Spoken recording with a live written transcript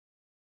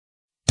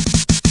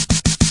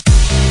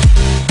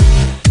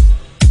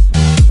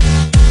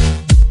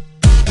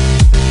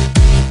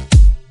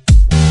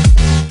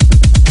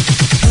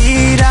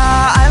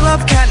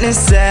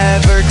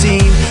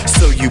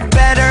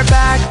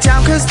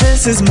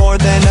This is more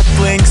than a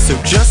fling, so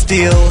just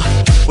deal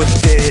with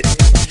it.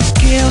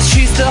 Gail,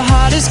 she's the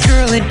hottest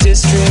girl in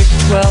District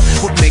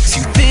 12. What makes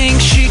you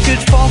think she could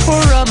fall for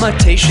a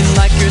mutation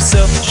like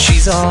yourself?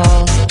 She's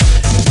all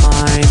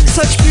mine.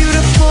 Such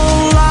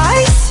beautiful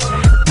lies.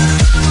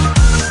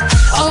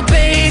 I'll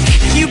bake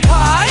you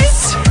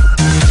pies.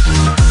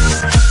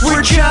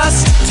 We're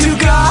just two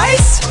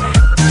guys.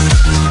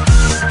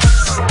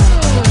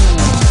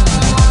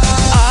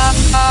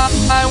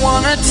 I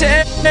wanna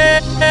take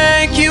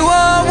you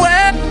away,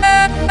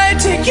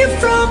 take you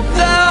from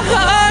the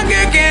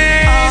Hunger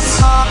Games.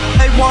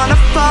 I wanna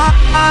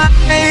fight,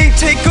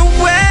 take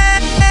away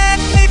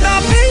the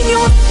pain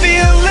you're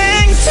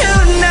feeling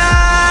tonight.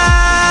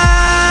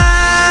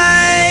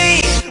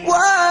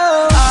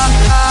 Whoa.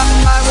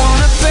 I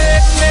wanna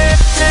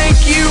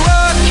bake you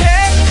a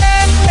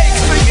cake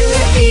for you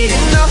to eat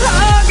in the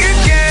Hunger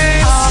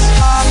Games.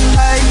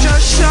 I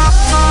just shot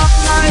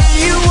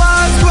you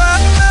as well.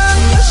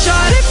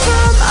 Shot it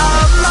from a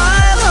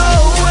mile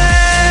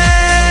away.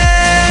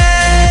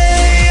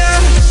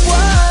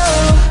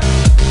 Whoa.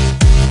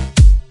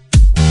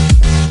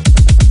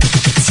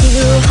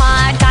 Too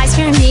hot guys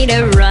for me to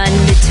run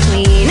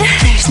between.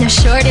 There's no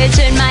shortage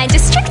in my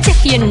district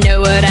if you know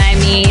what I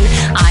mean.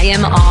 I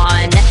am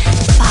on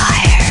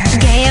fire.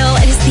 Gale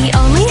is the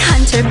only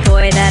hunter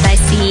boy that I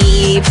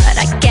see, but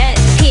I get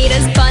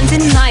Peter's buns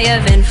in my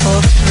oven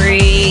for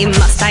free.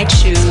 Must I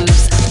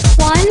choose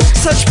one?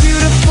 Such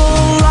beautiful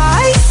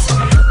lies.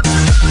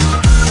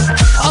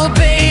 I'll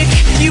bake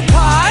you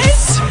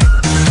pies.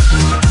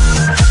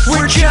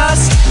 We're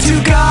just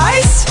two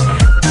guys.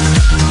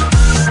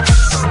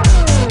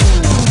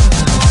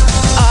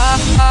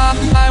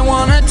 I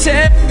wanna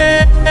take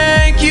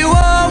you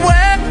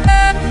away,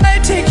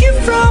 take you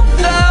from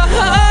the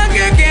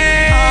Hunger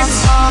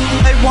Games.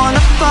 I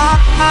wanna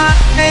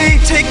fight,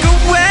 take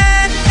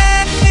away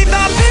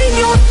the pain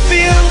you're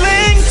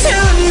feeling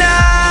tonight.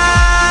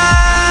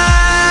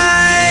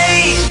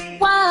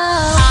 Whoa.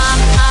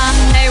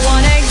 I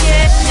wanna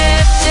give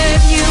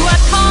you a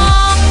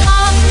call,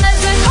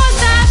 cause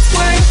that's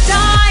worth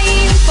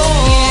dying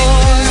for.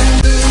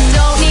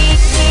 Don't need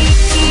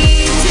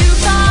to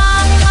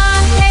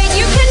fight,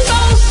 you can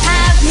both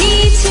have me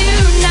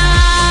tonight.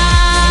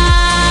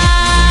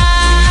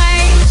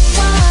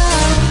 Whoa.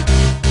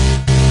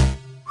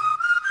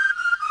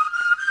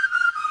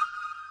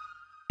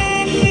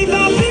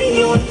 The pain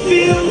you're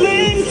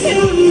feeling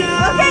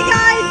tonight. Okay,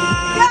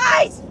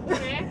 guys!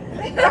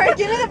 Alright,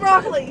 give me the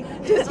broccoli.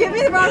 Just give me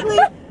the broccoli.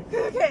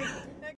 Okay.